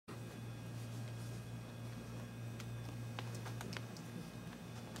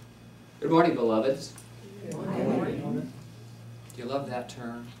Good morning, beloveds. Good morning. Do you love that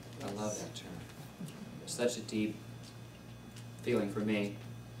term? I love that term. It's such a deep feeling for me.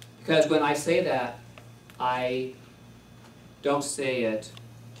 Because when I say that, I don't say it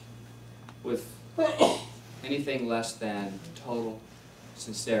with anything less than total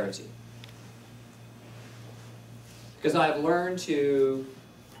sincerity. Because I've learned to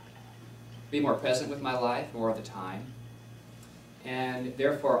be more present with my life more of the time, and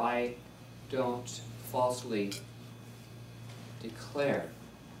therefore I don't falsely declare,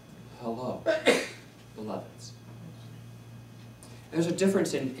 hello, beloveds. There's a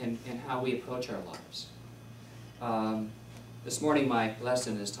difference in how we approach our lives. This morning my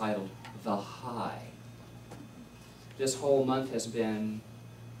lesson is titled, The High. This whole month has been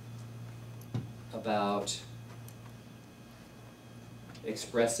about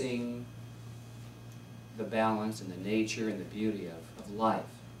expressing the balance and the nature and the beauty of life.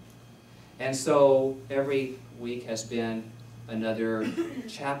 And so every week has been another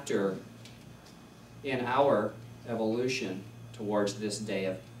chapter in our evolution towards this day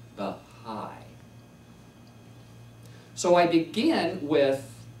of the high. So I begin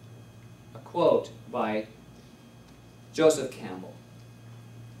with a quote by Joseph Campbell.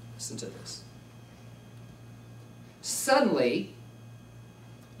 Listen to this. Suddenly,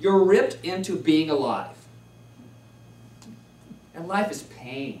 you're ripped into being alive. And life is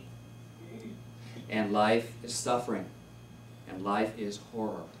pain. And life is suffering. And life is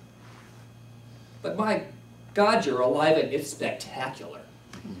horror. But my God, you're alive and it's spectacular.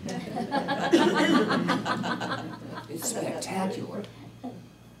 It's spectacular.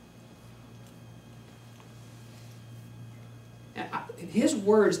 And his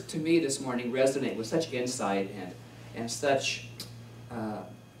words to me this morning resonate with such insight and such an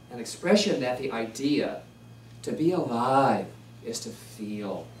expression that the idea to be alive is to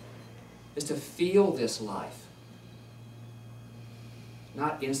feel this life.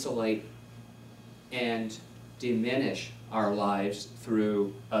 Not insulate and diminish our lives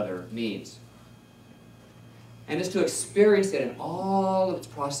through other means. And it's to experience it in all of its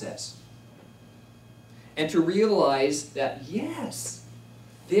process. And to realize that, yes,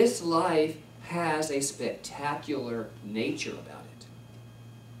 this life has a spectacular nature about it.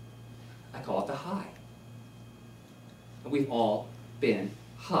 I call it the high. And we've all been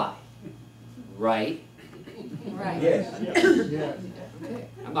high. Right? Right. Yes. Yes. Okay.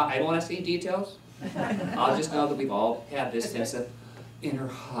 I don't want to see details. I'll just know that we've all had this sense of inner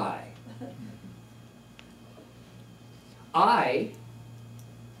high.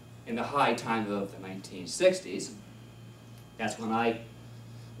 In the high time of the 1960s, that's when I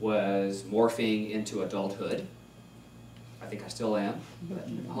was morphing into adulthood. I think I still am, but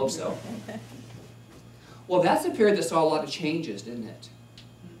I hope so. Well, that's a period that saw a lot of changes, didn't it?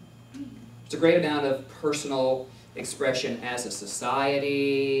 It's a great amount of personal expression as a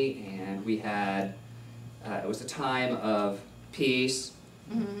society, and we had, it was a time of peace,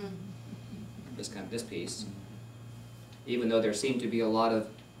 this peace, even though there seemed to be a lot of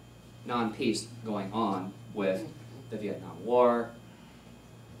non-peace going on with the Vietnam War.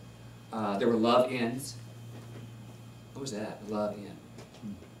 There were love-ins. What was that? A love-in.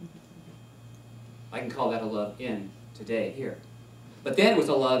 I can call that a love-in today, here. But then it was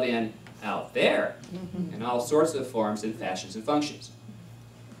a love-in out there, in all sorts of forms and fashions and functions.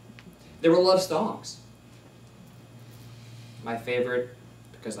 There were love songs. My favorite,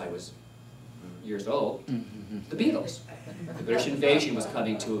 because I was years old, the Beatles. The British invasion was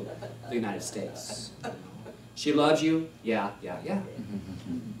coming to the United States. She loves you, yeah, yeah, yeah.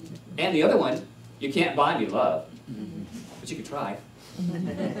 And the other one, you can't buy me love, but you can try.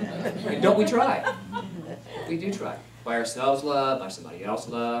 And don't we try? We do try. Buy ourselves love, buy somebody else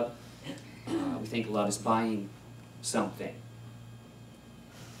love. We think love is buying something.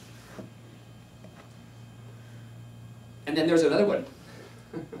 And then there's another one.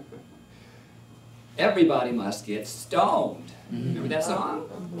 Everybody must get stoned. Remember that song?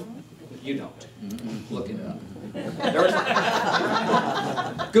 You don't. Look it up.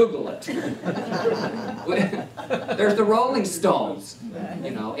 Google it. There's the Rolling Stones,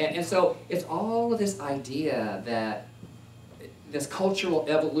 you know, and so it's all of this idea that this cultural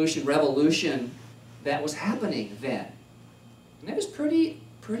evolution, revolution that was happening then. And it was pretty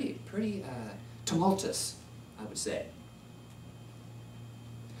tumultuous, I would say.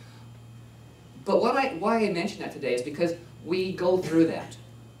 But why I mention that today is because we go through that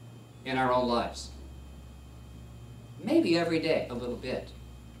in our own lives. Maybe every day, a little bit.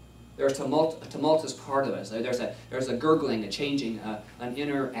 There's a tumultuous part of us. There's a gurgling, a changing, an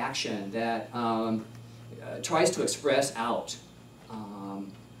inner action that tries to express out.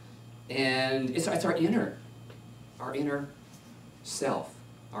 And it's our inner self,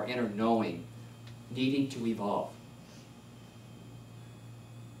 our inner knowing, needing to evolve.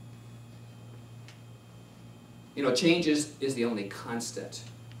 You know, change is the only constant.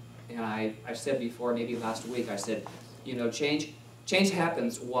 And I've said before, maybe last week, I said, you know, change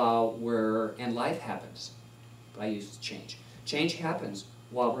happens while and life happens. But I used change. Change happens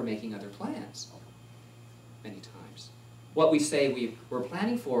while we're making other plans, many times. What we say we're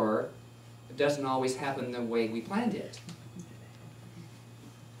planning for doesn't always happen the way we planned it.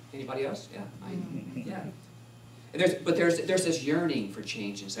 Anybody else? Yeah. Yeah. And there's this yearning for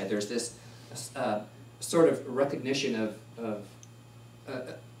change inside. There's this sort of recognition of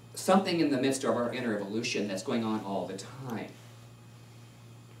something in the midst of our inner evolution that's going on all the time.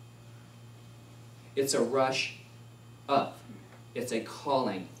 It's a rush up. It's a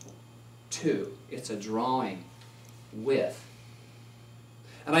calling to. It's a drawing with.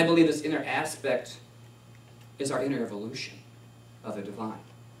 And I believe this inner aspect is our inner evolution of the divine,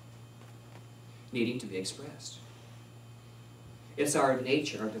 needing to be expressed. It's our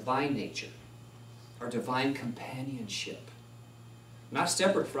nature, our divine companionship. Not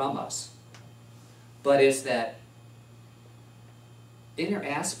separate from us, but it's that inner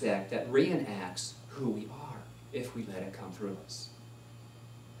aspect that reenacts who we are if we let it come through us.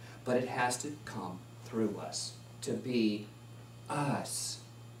 But it has to come through us to be us,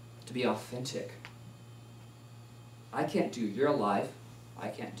 to be authentic. I can't do your life.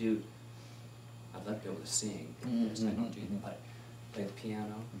 I'd love to be able to sing. Yes, I don't do that. I play the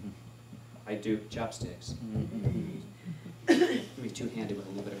piano. I do chopsticks. Be two-handed with a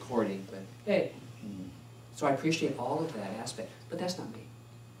little bit of chording, but hey. So I appreciate all of that aspect, but that's not me.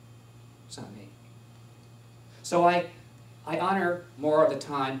 It's not me. So I honor more of the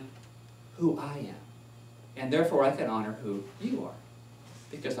time who I am, and therefore I can honor who you are,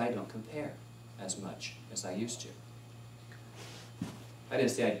 because I don't compare as much as I used to. I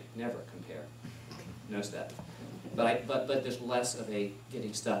didn't say I'd never compare. Notice that. But there's less of a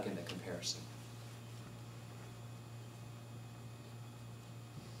getting stuck in the comparison.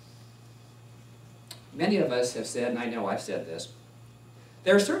 Many of us have said, and I know I've said this,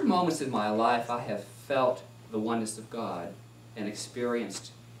 there are certain moments in my life I have felt the oneness of God and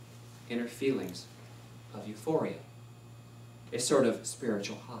experienced inner feelings of euphoria, a sort of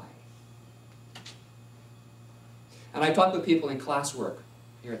spiritual high. And I talked with people in classwork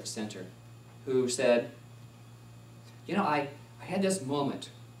here at the center who said, you know, I had this moment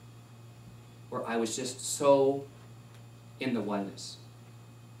where I was just so in the oneness.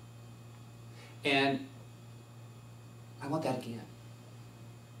 And I want that again.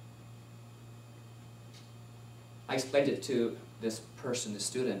 I explained it to this person, this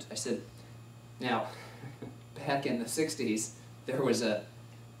student. I said, now, back in the 60s, there was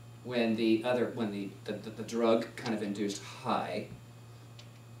when the drug kind of induced high,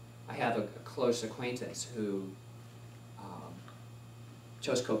 I have a close acquaintance who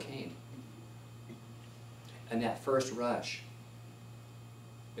chose cocaine. And that first rush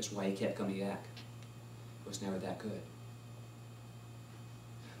is why he kept coming back. It was never that good.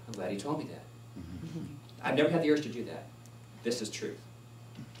 I'm glad he told me that. I've never had the urge to do that. This is truth.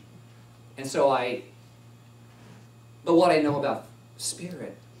 And so but what I know about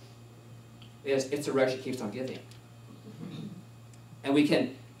spirit is it's a rush that keeps on giving. And we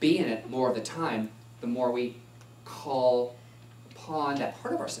can be in it more of the time, the more we call upon that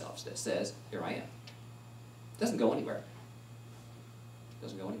part of ourselves that says, here I am. It doesn't go anywhere. It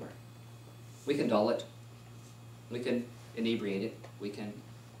doesn't go anywhere. We can dull it. We can inebriate it. We can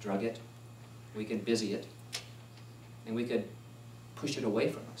drug it. We can busy it. And we could push it away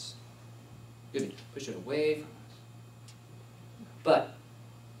from us. Push it away from us. But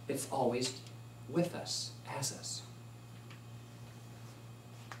it's always with us, as us.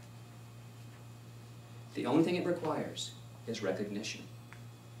 The only thing it requires is recognition.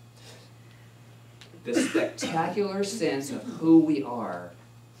 The spectacular sense of who we are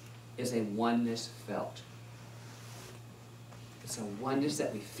is a oneness felt. It's a oneness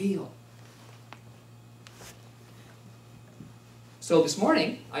that we feel. So this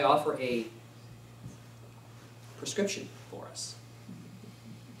morning, I offer a prescription for us.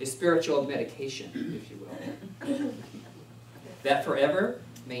 A spiritual medication, if you will, that forever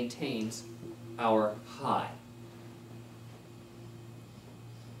maintains our high.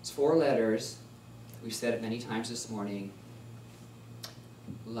 It's 4 letters. We've said it many times this morning.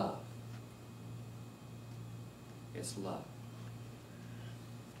 Love. It's love.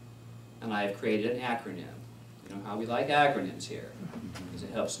 And I have created an acronym. You know how we like acronyms here, because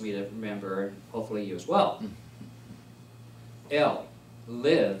it helps me to remember, and hopefully you as well. L,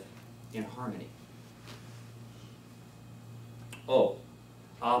 live in harmony. O,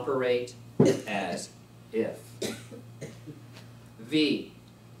 operate as if. V,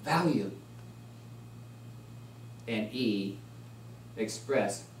 value. And E,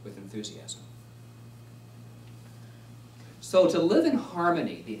 express with enthusiasm. So to live in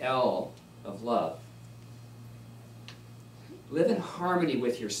harmony, the L of love, live in harmony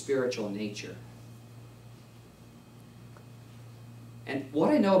with your spiritual nature. And what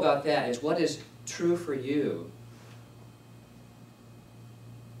I know about that is what is true for you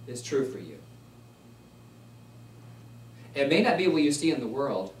is true for you. It may not be what you see in the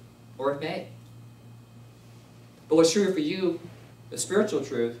world, or it may. But what's true for you, the spiritual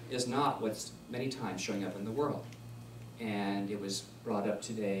truth, is not what's many times showing up in the world. And it was brought up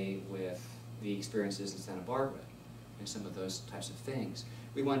today with the experiences in Santa Barbara and some of those types of things.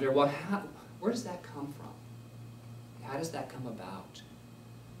 We wonder, well, where does that come from? How does that come about?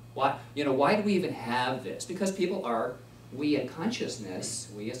 Why do we even have this? Because people are, we in consciousness,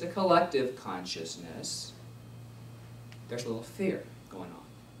 we as a collective consciousness, there's a little fear going on.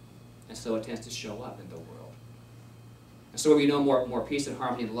 And so it tends to show up in the world. And so we know more peace and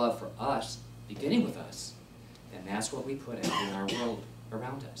harmony and love for us, beginning with us, and that's what we put out in our world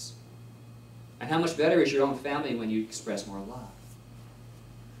around us. And how much better is your own family when you express more love?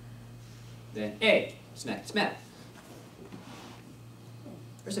 Then, hey, smack, smack.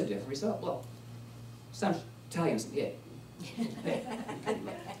 There's a different result. Well, some Italians, yeah.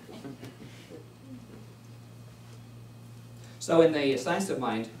 So in the Science of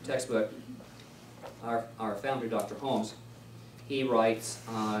Mind textbook, our founder, Dr. Holmes, he writes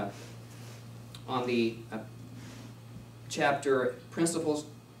on the chapter, Principles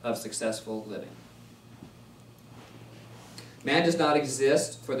of Successful Living. Man does not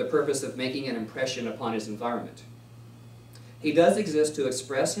exist for the purpose of making an impression upon his environment. He does exist to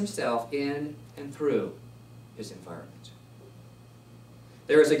express himself in and through his environment.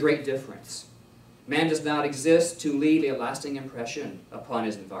 There is a great difference. Man does not exist to leave a lasting impression upon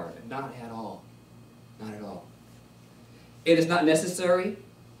his environment. Not at all. Not at all. It is not necessary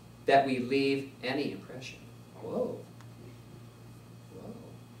that we leave any impression. Whoa. Whoa.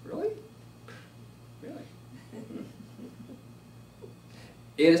 Really? Really?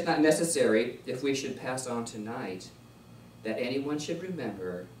 It is not necessary, if we should pass on tonight, that anyone should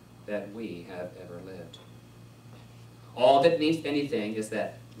remember that we have ever lived. All that means anything is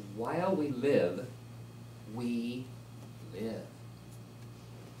that while we live, we live.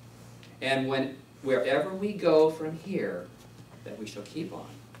 And wherever we go from here, that we shall keep on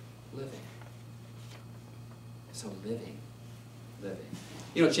living. So living.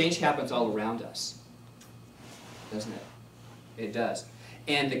 You know, change happens all around us, doesn't it? It does.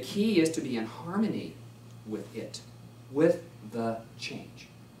 And the key is to be in harmony with it, with the change.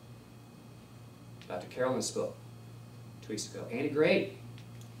 Dr. Carolyn spoke 2 weeks ago. Ain't it great?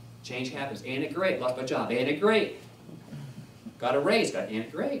 Change happens. Ain't it great? Lost my job. Ain't it great? Got a raise. Ain't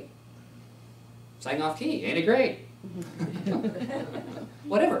it great? Sang off key. Ain't it great?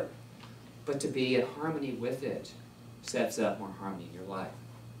 Whatever. But to be in harmony with it sets up more harmony in your life.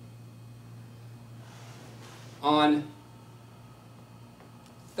 On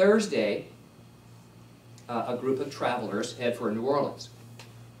Thursday, a group of travelers head for New Orleans.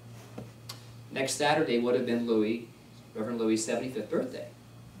 Next Saturday would have been Reverend Louis' 75th birthday.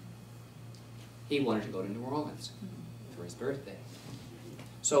 He wanted to go to New Orleans for his birthday.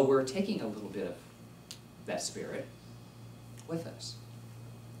 So we're taking a little bit of that spirit with us.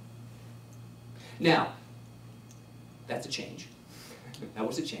 Now, that's a change. That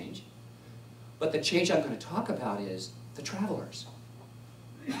was a change. But the change I'm going to talk about is the travelers.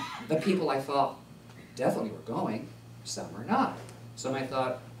 The people I thought definitely were going, some are not. Some I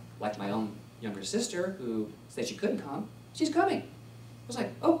thought, like my own younger sister who said she couldn't come, she's coming. I was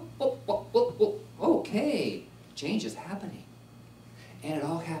like, oh, okay, change is happening. And it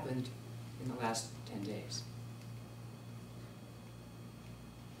all happened in the last 10 days.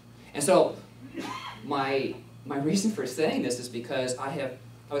 And so my reason for saying this is because I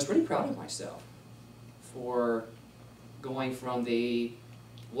was pretty proud of myself for going from the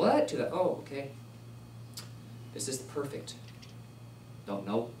what to the oh, okay. This is perfect. Don't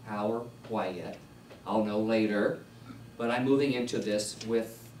know how or why yet. I'll know later. But I'm moving into this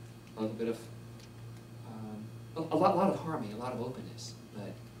with a little bit of a lot of harmony, a lot of openness.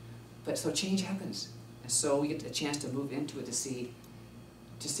 But so change happens, and so we get a chance to move into it to see,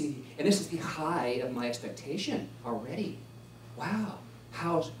 and this is the high of my expectation already. Wow,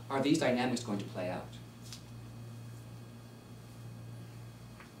 how are these dynamics going to play out?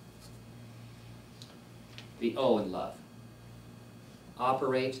 The O in love.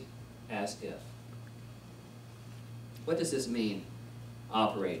 Operate as if. What does this mean,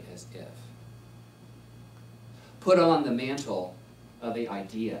 operate as if? Put on the mantle of the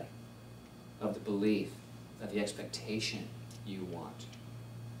idea, of the belief, of the expectation you want.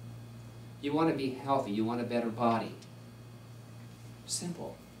 You want to be healthy, you want a better body.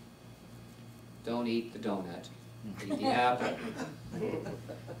 Simple. Don't eat the donut, eat the apple.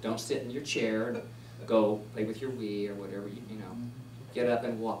 Don't sit in your chair and go play with your Wii or whatever, you know. Get up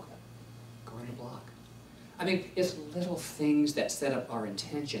and walk. Go on the block. I mean, it's little things that set up our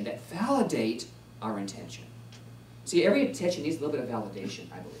intention, that validate our intention. See, every intention needs a little bit of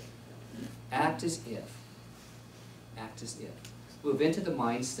validation, I believe. Act as if. Act as if. Move into the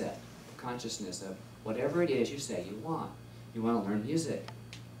mindset, consciousness of whatever it is you say you want. You want to learn music.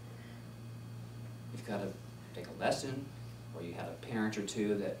 You've got to take a lesson, or you have a parent or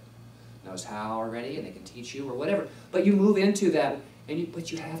two that knows how already and they can teach you or whatever. But you move into that,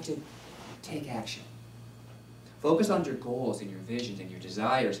 but you have to take action. Focus on your goals and your visions and your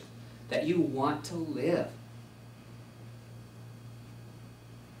desires that you want to live.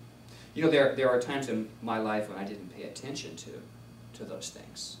 You know, there are times in my life when I didn't pay attention to those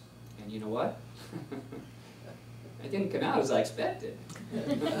things. And you know what? It didn't come out as I expected.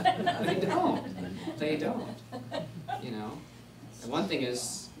 They don't. They don't. You know? And one thing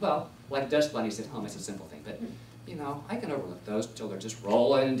is, well, like dust bunnies at home, it's a simple thing. But, you know, I can overlook those until they're just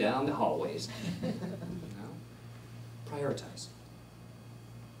rolling down the hallways. You know? Prioritize.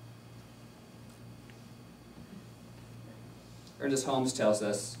 Ernest Holmes tells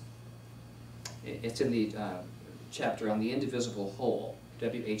us, it's in the chapter on the indivisible whole,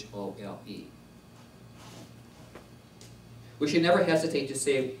 W-H-O-L-E. We should never hesitate to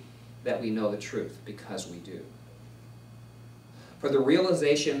say that we know the truth, because we do. For the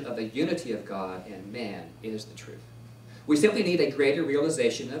realization of the unity of God and man is the truth. We simply need a greater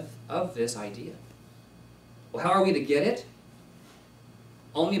realization of this idea. Well, how are we to get it?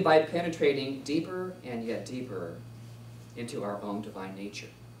 Only by penetrating deeper and yet deeper into our own divine nature.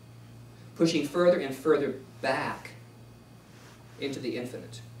 Pushing further and further back into the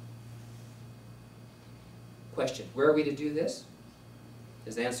infinite. Question, where are we to do this?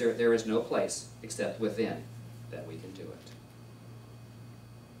 His answer, there is no place except within that we can do it.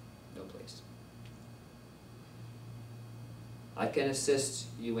 No place. I can assist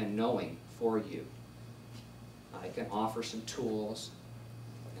you in knowing for you. I can offer some tools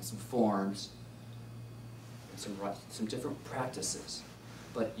and some forms and some different practices.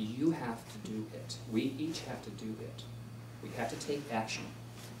 But you have to do it. We each have to do it. We have to take action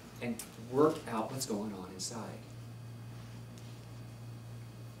and work out what's going on inside.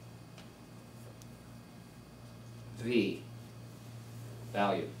 V,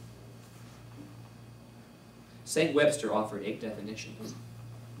 value. St. Webster offered 8 definitions.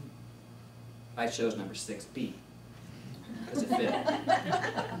 I chose number 6, B, because it fit.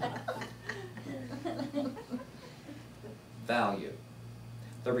 Value.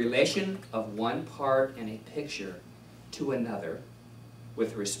 The relation of one part in a picture to another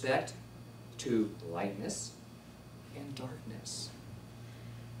with respect to lightness and darkness.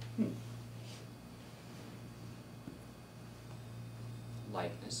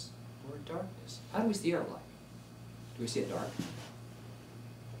 Lightness or darkness. How do we see our light? Do we see it dark?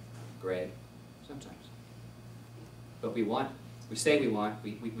 Gray? Sometimes. But we say we want,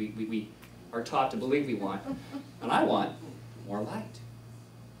 we are taught to believe we want, and I want more light.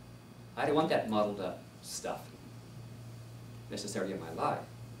 I don't want that muddled up stuff necessarily in my life.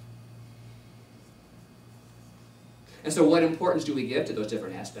 And so what importance do we give to those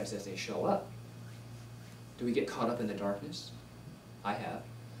different aspects as they show up? Do we get caught up in the darkness? I have.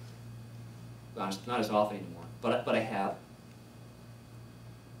 Not as often anymore, but I have.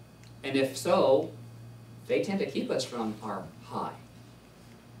 And if so, they tend to keep us from our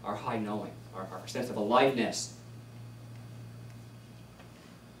high knowing, our sense of aliveness.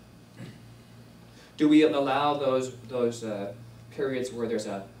 Do we allow those periods where there's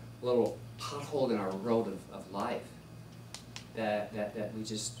a little pothole in our road of life that we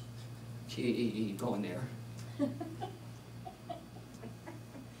just keep going there?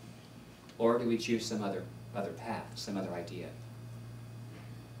 Or do we choose some other path, some other idea?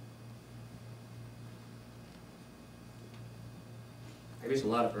 I used a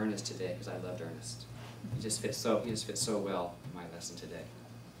lot of Ernest today because I loved Ernest. He just fits so well in my lesson today.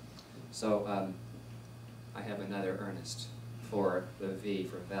 So I have another Ernest for the V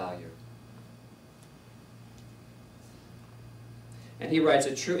for value. And he writes,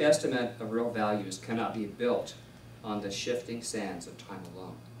 a true estimate of real values cannot be built on the shifting sands of time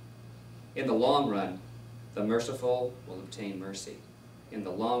alone. In the long run, the merciful will obtain mercy, in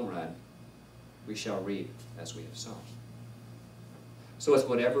the long run, we shall reap as we have sown. So it's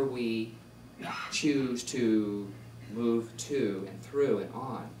whatever we choose to move to and through and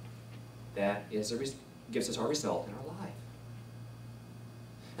on, that is gives us our result in our life.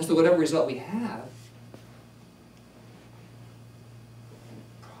 And so whatever result we have,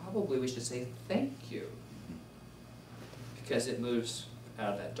 probably we should say thank you, because it moves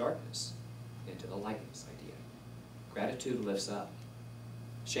out of that darkness into the lightness idea. Gratitude lifts up.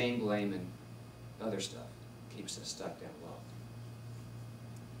 Shame, blame, and other stuff keeps us stuck down low.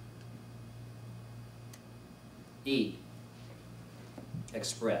 E,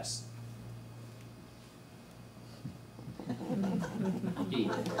 express. E.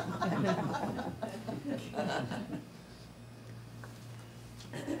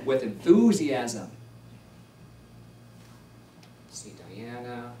 With enthusiasm. See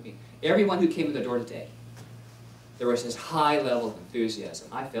Diana. I mean, everyone who came to the door today, there was this high level of enthusiasm.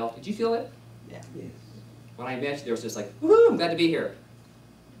 I felt. Did you feel it? Yeah. Yes. When I met you, there was just like, woohoo, I'm glad to be here.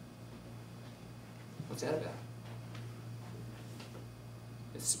 What's that about?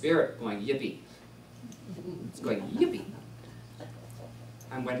 It's spirit going yippee. It's going yippee.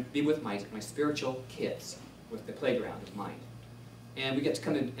 I'm going to be with my spiritual kids, with the playground of mind. And we get to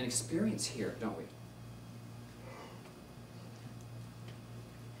come in and experience here, don't we?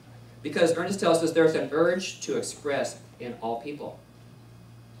 Because Ernest tells us there's an urge to express in all people.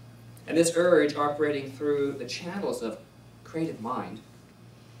 And this urge, operating through the channels of creative mind,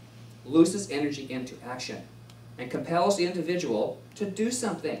 looses energy into action and compels the individual to do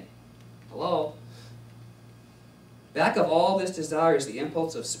something. Hello? Back of all this desire is the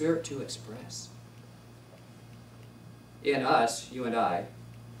impulse of spirit to express. In us, you and I,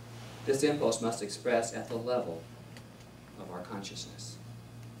 this impulse must express at the level of our consciousness.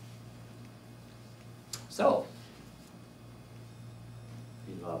 So,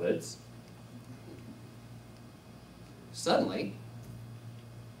 beloveds, suddenly,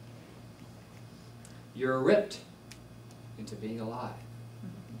 you're ripped into being alive.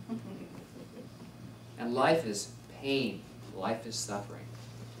 And life is pain, life is suffering,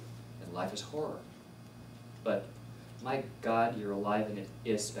 and life is horror. But my God, you're alive, and it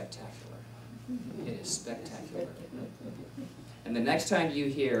is spectacular. It is spectacular. And the next time you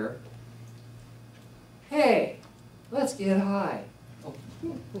hear, hey, let's get high,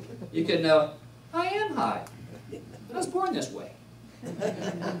 you can know, I am high. I was born this way.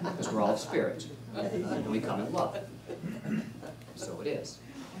 Because we're all spirits. And we come in love. So it is.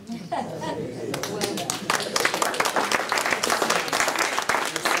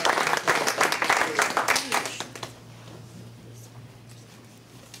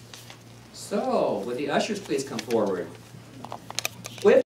 So, would the ushers please come forward?